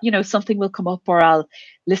 But Yeah, something will come up, or I'll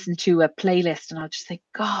listen to a playlist and I'll just think,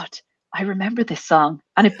 God, I remember this song.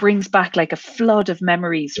 And it brings back like a flood of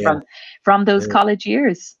memories yeah, from those yeah, college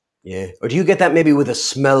years. yeah. Or do you get that maybe with a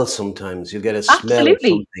smell sometimes? You get a smell of Absolutely.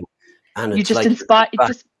 something and You it's just like inspire it back.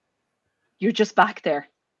 just You're just back there.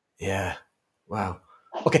 Yeah. Wow.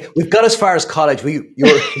 Okay, we've got as far as college.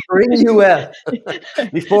 You're in UL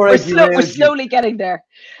before I We're derailed you. slowly getting there.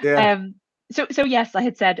 Yeah. Um, so yes, I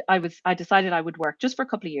had said I decided I would work just for a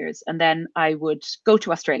couple of years and then I would go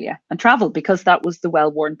to Australia and travel because that was the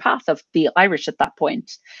well-worn path of the Irish at that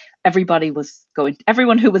point. Everyone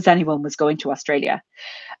who was anyone was going to Australia.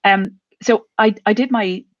 So I did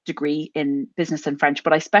my degree in business and French,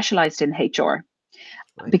 but I specialized in HR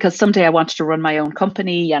Right. because someday I wanted to run my own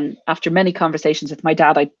company. And after many conversations with my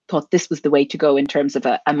dad, I thought this was the way to go in terms of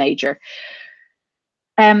a major.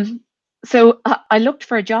 So I looked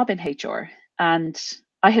for a job in HR and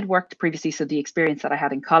I had worked previously. So the experience that I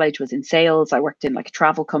had in college was in sales. I worked in like a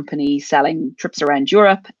travel company selling trips around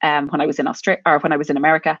Europe when I was in Australia or when I was in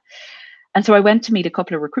America. And so I went to meet a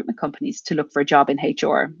couple of recruitment companies to look for a job in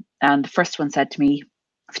HR. And the first one said to me,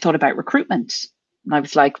 I've thought about recruitment. And I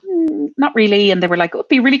was like, not really. And they were like, oh, it'd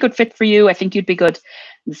be a really good fit for you. I think you'd be good.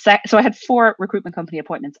 So I had 4 recruitment company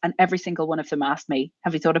appointments and every single one of them asked me,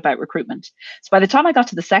 have you thought about recruitment? So by the time I got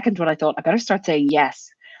to the second one, I thought I better start saying yes,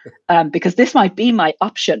 because this might be my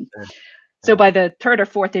option. So by the third or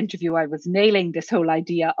fourth interview, I was nailing this whole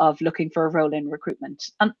idea of looking for a role in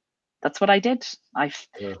recruitment. And that's what I did.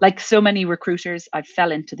 Yeah. Like so many recruiters, I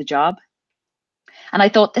fell into the job. And I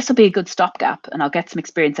thought this will be a good stopgap and I'll get some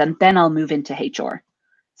experience and then I'll move into HR.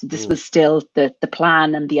 So this Mm, was still the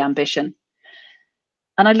plan and the ambition.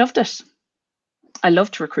 And I loved it. I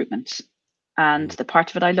loved recruitment. And mm, the part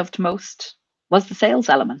of it I loved most was the sales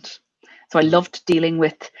element. So I mm, loved dealing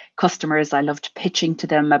with customers. I loved pitching to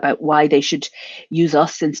them about why they should use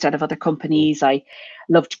us instead of other mm. companies. I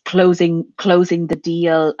loved closing the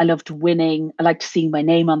deal. I loved winning. I liked seeing my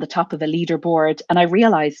name on the top of a leaderboard. And I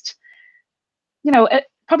realized, it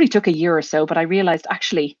probably took a year or so, but I realized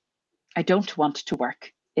actually I don't want to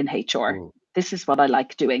work in HR. Mm. This is what I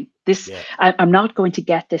like doing. Yeah. I'm not going to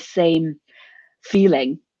get the same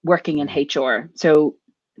feeling working in Mm. HR. So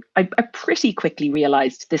I pretty quickly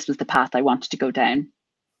realized this was the path I wanted to go down.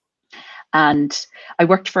 And I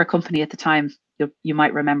worked for a company at the time, you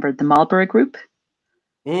might remember the Marlborough Group.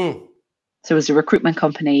 Mm. So it was a recruitment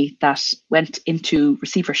company that went into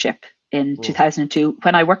receivership in 2002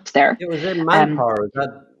 when I worked there. It was in Manpower.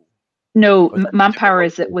 No, Was that Manpower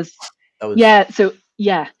is it was. That was, yeah. So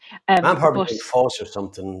yeah. Manpower But became Force or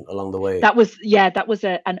something along the way. that was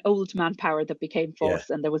an old Manpower that became Force,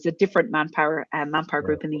 and there was a different Manpower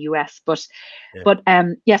group in the US. But so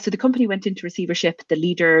the company went into receivership. The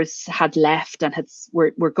leaders had left and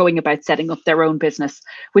were going about setting up their own business,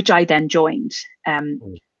 which I then joined.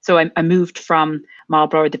 So I moved from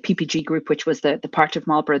Marlborough, the PPG group, which was the part of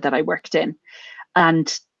Marlborough that I worked in,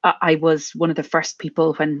 and I was one of the first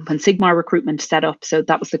people when Sigmar Recruitment set up. So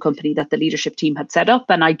that was the company that the leadership team had set up,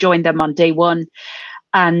 and I joined them on day one.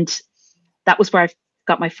 And that was where I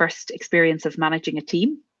got my first experience of managing a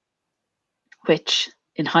team, which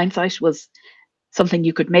in hindsight was something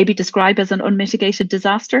you could maybe describe as an unmitigated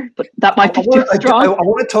disaster, but that might be too strong. I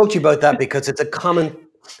want to talk to you about that because it's a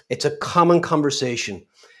common conversation.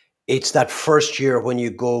 It's that first year when you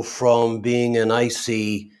go from being an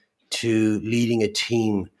IC to leading a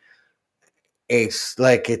team. It's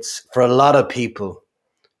for a lot of people,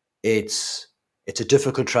 it's a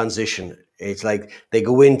difficult transition. It's like they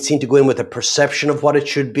seem to go in with a perception of what it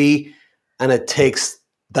should be, and it takes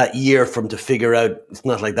that year for them to figure out it's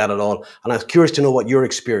not like that at all. And I was curious to know what your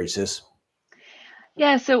experience is.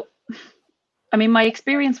 Yeah, so I mean, my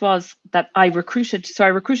experience was that I recruited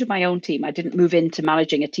my own team. I didn't move into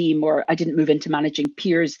managing a team, or I didn't move into managing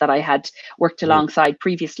peers that I had worked alongside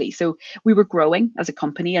previously. So we were growing as a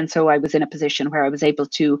company. And so I was in a position where I was able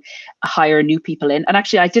to hire new people in. And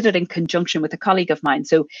actually, I did it in conjunction with a colleague of mine.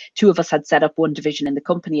 So two of us had set up one division in the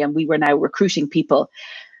company, and we were now recruiting people.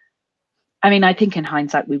 I mean, I think in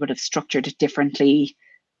hindsight, we would have structured it differently.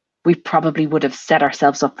 We probably would have set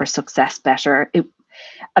ourselves up for success better. It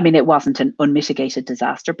wasn't an unmitigated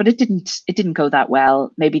disaster, but it didn't go that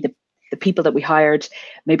well. Maybe the people that we hired,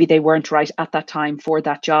 maybe they weren't right at that time for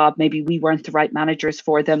that job. Maybe we weren't the right managers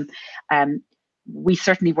for them. We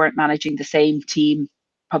certainly weren't managing the same team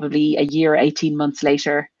probably a year, 18 months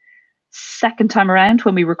later. Second time around,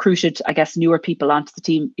 when we recruited, I guess, newer people onto the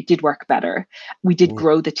team, it did work better. We did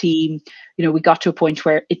grow the team. We got to a point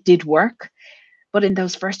where it did work. But in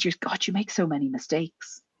those first years, God, you make so many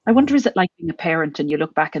mistakes. I wonder, is it like being a parent and you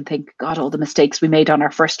look back and think, God, all the mistakes we made on our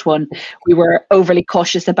first one, we were overly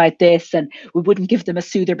cautious about this and we wouldn't give them a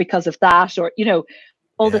soother because of that, or,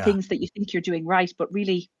 all the things that you think you're doing right. But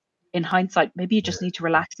really, in hindsight, maybe you just need to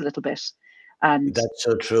relax a little bit. And that's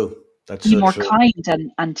so true. Be more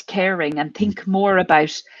kind and caring, and think more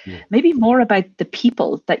about, maybe more about the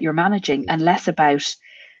people that you're managing and less about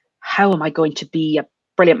how am I going to be a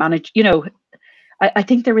brilliant manager. I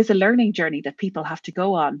think there is a learning journey that people have to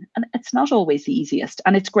go on, and it's not always the easiest.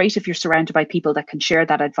 And it's great if you're surrounded by people that can share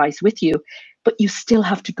that advice with you, but you still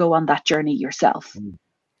have to go on that journey yourself.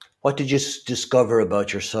 What did you discover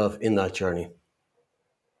about yourself in that journey?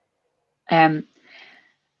 It's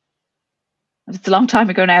a long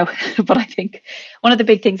time ago now, but I think one of the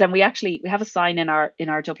big things, and we have a sign in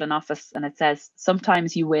our Dublin office, and it says,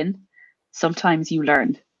 "Sometimes you win, sometimes you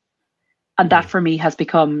learn." And that for me has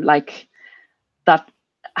become that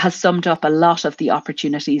has summed up a lot of the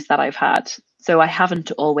opportunities that I've had. So I haven't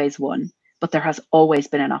always won, but there has always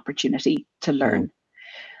been an opportunity to learn.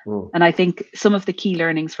 And I think some of the key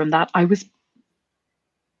learnings from that, I was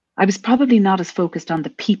probably not as focused on the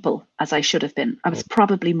people as I should have been. I was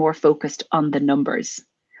probably more focused on the numbers.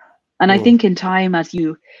 And I think in time, as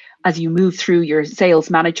you move through your sales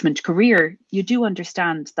management career, you do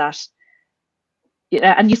understand that.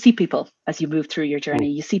 And you see people as you move through your journey,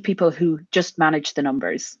 you see people who just manage the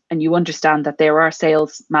numbers, and you understand that there are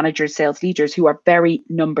sales managers, sales leaders who are very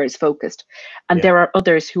numbers focused, and there are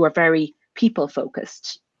others who are very people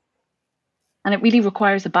focused. And it really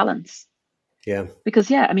requires a balance. Yeah. Because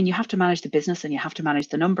you have to manage the business and you have to manage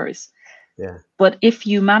the numbers. Yeah. But if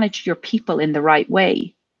you manage your people in the right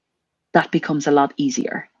way, that becomes a lot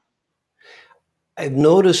easier. I've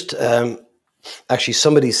noticed, actually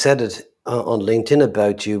somebody said it on LinkedIn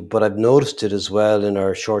about you, but I've noticed it as well in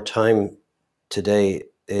our short time today,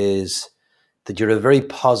 is that you're a very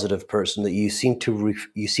positive person, that you seem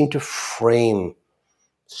to frame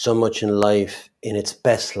so much in life in its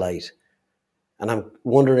best light. And I'm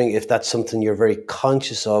wondering if that's something you're very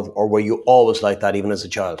conscious of, or were you always like that even as a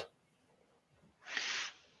child?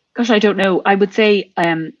 Gosh, I don't know. I would say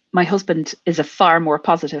my husband is a far more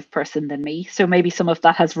positive person than me. So maybe some of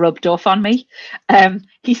that has rubbed off on me.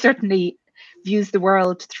 He certainly views the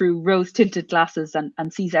world through rose-tinted glasses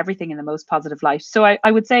and sees everything in the most positive light. So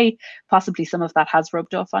I would say possibly some of that has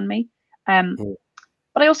rubbed off on me. But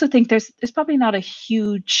I also think there's probably not a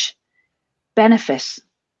huge benefit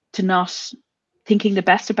to not thinking the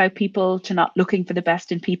best about people, to not looking for the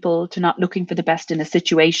best in people, to not looking for the best in a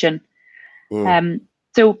situation.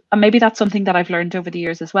 So maybe that's something that I've learned over the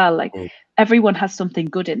years as well. Like everyone has something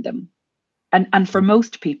good in them. And for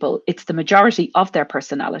most people, it's the majority of their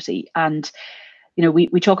personality. And, you know,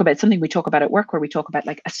 we talk about something we talk about at work where we talk about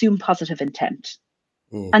like assume positive intent.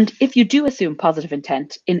 And if you do assume positive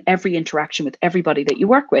intent in every interaction with everybody that you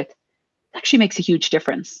work with, it actually makes a huge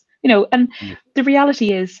difference. You know, and the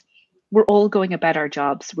reality is we're all going about our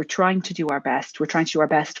jobs. We're trying to do our best. We're trying to do our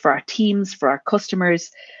best for our teams, for our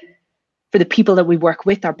customers, for the people that we work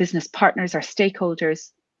with, our business partners, our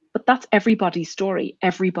stakeholders. But that's everybody's story.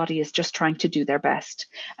 Everybody is just trying to do their best.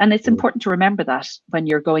 And it's important to remember that when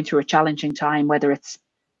you're going through a challenging time, whether it's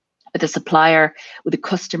with a supplier, with a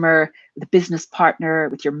customer, with a business partner,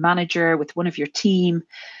 with your manager, with one of your team,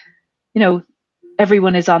 you know,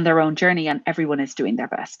 everyone is on their own journey and everyone is doing their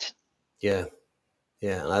best. Yeah.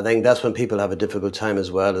 Yeah. And I think that's when people have a difficult time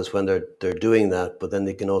as well, is when they're doing that, but then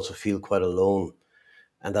they can also feel quite alone.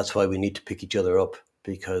 And that's why we need to pick each other up,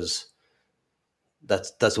 because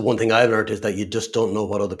that's the one thing I've learned, is that you just don't know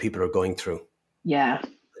what other people are going through. Yeah,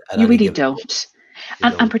 you really don't.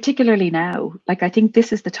 And particularly now, like I think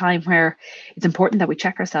this is the time where it's important that we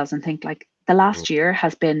check ourselves and think like the last year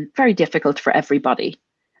has been very difficult for everybody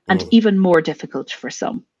and even more difficult for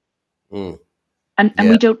some. And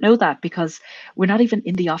we don't know that because we're not even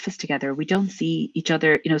in the office together. We don't see each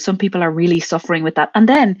other. You know, some people are really suffering with that. And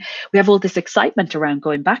then we have all this excitement around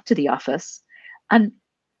going back to the office. And,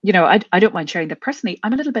 you know, I don't mind sharing that personally.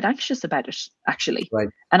 I'm a little bit anxious about it, actually. Right.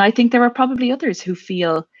 And I think there are probably others who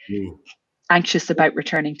feel anxious about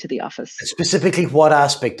returning to the office. Specifically, what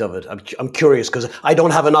aspect of it? I'm curious because I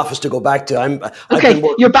don't have an office to go back to. Okay,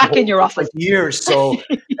 you're back in your office. For years, so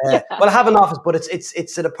well, I have an office, but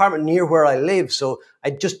it's an apartment near where I live, so I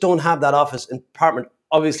just don't have that office apartment.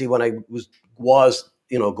 Obviously, when I was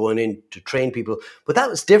you know going in to train people, but that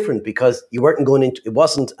was different because you weren't going into. It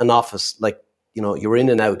wasn't an office like you know you're in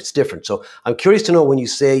and out. It's different. So I'm curious to know when you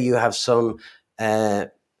say you have some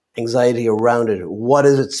anxiety around it, what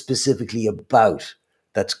is it specifically about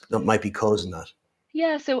that might be causing that?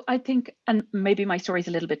 Yeah, so I think, and maybe my story is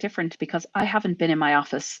a little bit different because I haven't been in my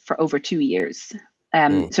office for over 2 years.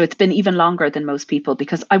 So it's been even longer than most people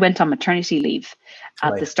because I went on maternity leave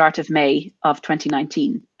at the start of May of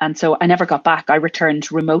 2019. And so I never got back. I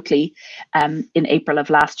returned remotely in April of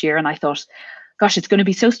last year. And I thought, gosh, it's going to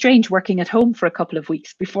be so strange working at home for a couple of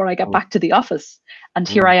weeks before I get back to the office. And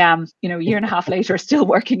here I am, you know, a year and a half later, still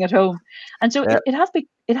working at home. And so it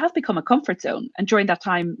has become a comfort zone. And during that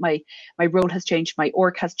time, my role has changed, my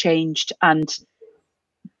org has changed. And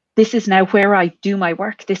this is now where I do my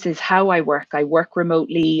work. This is how I work. I work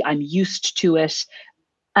remotely. I'm used to it.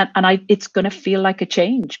 And it's going to feel like a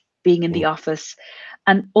change being in the office.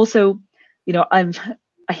 And also, you know,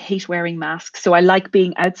 I hate wearing masks. So I like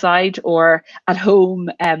being outside or at home.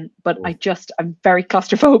 But I'm very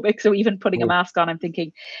claustrophobic. So even putting a mask on, I'm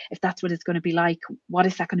thinking, if that's what it's going to be like, what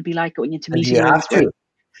is that going to be like going into meeting rooms?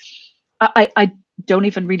 I don't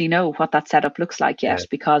even really know what that setup looks like yet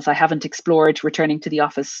because I haven't explored returning to the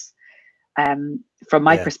office from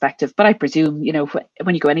my perspective. But I presume, you know,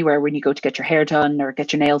 when you go anywhere, when you go to get your hair done or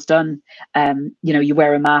get your nails done, you know, you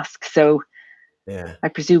wear a mask. So I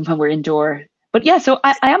presume when we're indoor. But yeah, so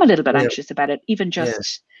I am a little bit anxious about it, even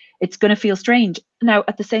just it's going to feel strange. Now,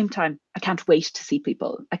 at the same time, I can't wait to see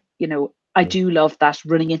people. I do love that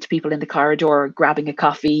running into people in the corridor, grabbing a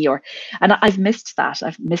coffee, and I've missed that.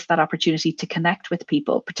 I've missed that opportunity to connect with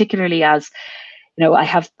people, particularly as, you know, I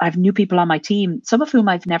have new people on my team, some of whom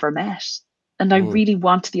I've never met. And I really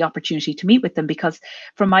want the opportunity to meet with them because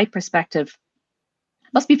from my perspective,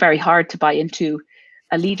 it must be very hard to buy into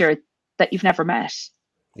a leader that you've never met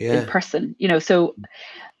in person, you know. So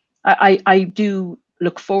I do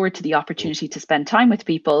look forward to the opportunity to spend time with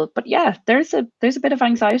people, but yeah, there's a bit of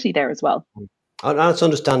anxiety there as well. And that's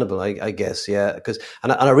understandable, I guess, because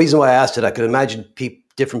and a reason why I asked it, I could imagine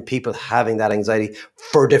different people having that anxiety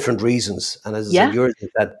for different reasons, and as I said,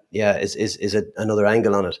 yours is another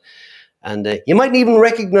angle on it. And you mightn't even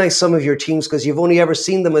recognize some of your teams because you've only ever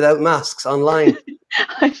seen them without masks online.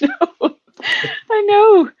 I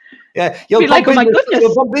know. Yeah, you'll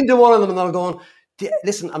bump into one of them and they'll go,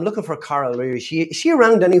 listen, I'm looking for Carol. Is she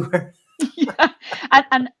around anywhere? Yeah.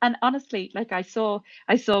 And honestly, like I saw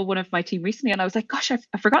one of my team recently and I was like, gosh,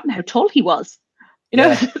 I've forgotten how tall he was. You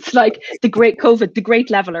know, it's like the great COVID, the great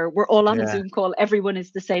leveler. We're all on a Zoom call. Everyone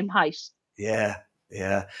is the same height. Yeah.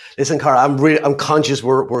 Listen, Cara, I'm conscious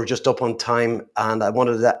we're just up on time, and I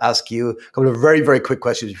wanted to ask you a couple of very, very quick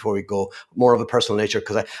questions before we go, more of a personal nature,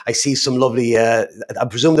 because I see some lovely, I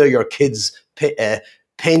presume they're your kids'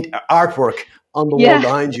 paint artwork on the wall Yeah.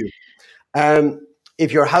 behind you.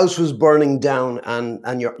 If your house was burning down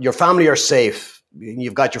and your family are safe,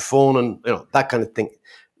 you've got your phone and that kind of thing,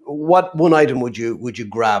 what one item would you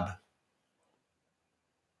grab?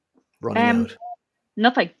 Running out.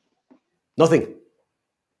 Nothing. Nothing.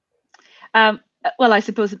 Well, I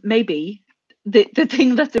suppose maybe the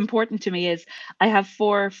thing that's important to me is I have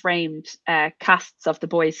 4 framed casts of the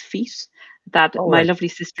boys' feet that All my right. lovely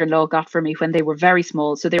sister-in-law got for me when they were very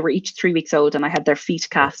small. So they were each 3 weeks old, and I had their feet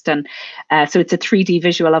cast, and so it's a 3D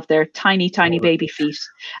visual of their tiny, tiny baby feet.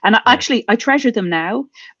 And actually, I treasure them now.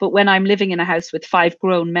 But when I'm living in a house with 5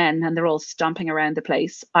 grown men and they're all stomping around the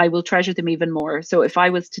place, I will treasure them even more. So if I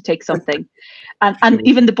was to take something, and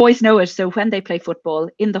even the boys know it. So when they play football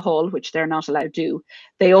in the hall, which they're not allowed to do,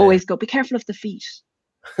 they always go, "Be careful of the feet."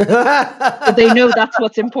 So they know that's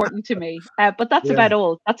what's important to me. But that's about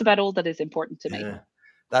all. That's about all that is important to me.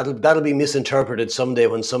 That'll be misinterpreted someday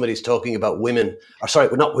when somebody's talking about women. Or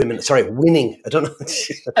sorry, not women. Sorry, winning. I don't know.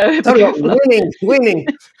 Talking about winning,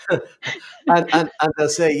 and they'll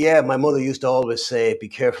say, "Yeah, my mother used to always say, be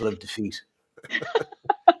careful of defeat."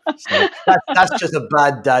 So that's just a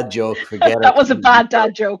bad dad joke. Forget it. That was a bad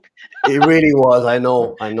dad joke. It really was. I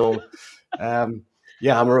know.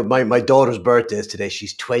 Yeah, my daughter's birthday is today.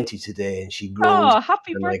 She's 20 today, and she groans. Oh,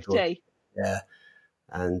 happy birthday!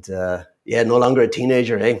 And no longer a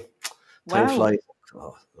teenager, eh? Time flies.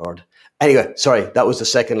 Oh, Lord. Anyway, sorry, that was the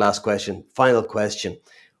second last question. Final question.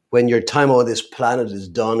 When your time on this planet is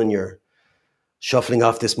done and you're shuffling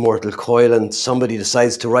off this mortal coil and somebody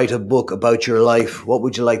decides to write a book about your life, what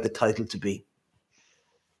would you like the title to be?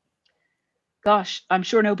 Gosh, I'm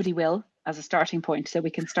sure nobody will, as a starting point, so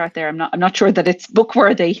we can start there. I'm not sure that it's book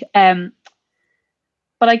worthy. But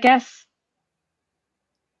I guess,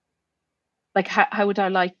 like, how would I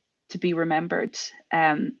like to be remembered?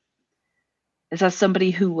 Is as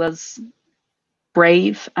somebody who was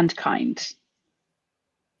brave and kind.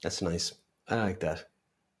 That's nice. I like that.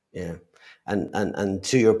 Yeah. And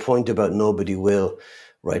to your point about nobody will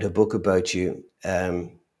write a book about you,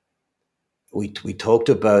 we talked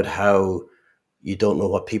about how you don't know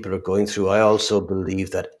what people are going through. I also believe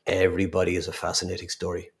that everybody is a fascinating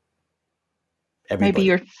story.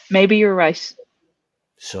 Everybody. Maybe you're right.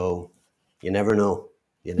 So you never know.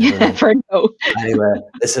 You never know. Anyway,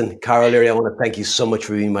 listen, Cara O'Leary, I want to thank you so much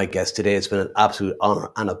for being my guest today. It's been an absolute honor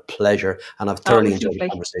and a pleasure, and I've thoroughly enjoyed the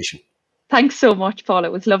conversation. Thanks so much, Paul.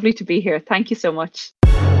 It was lovely to be here. Thank you so much.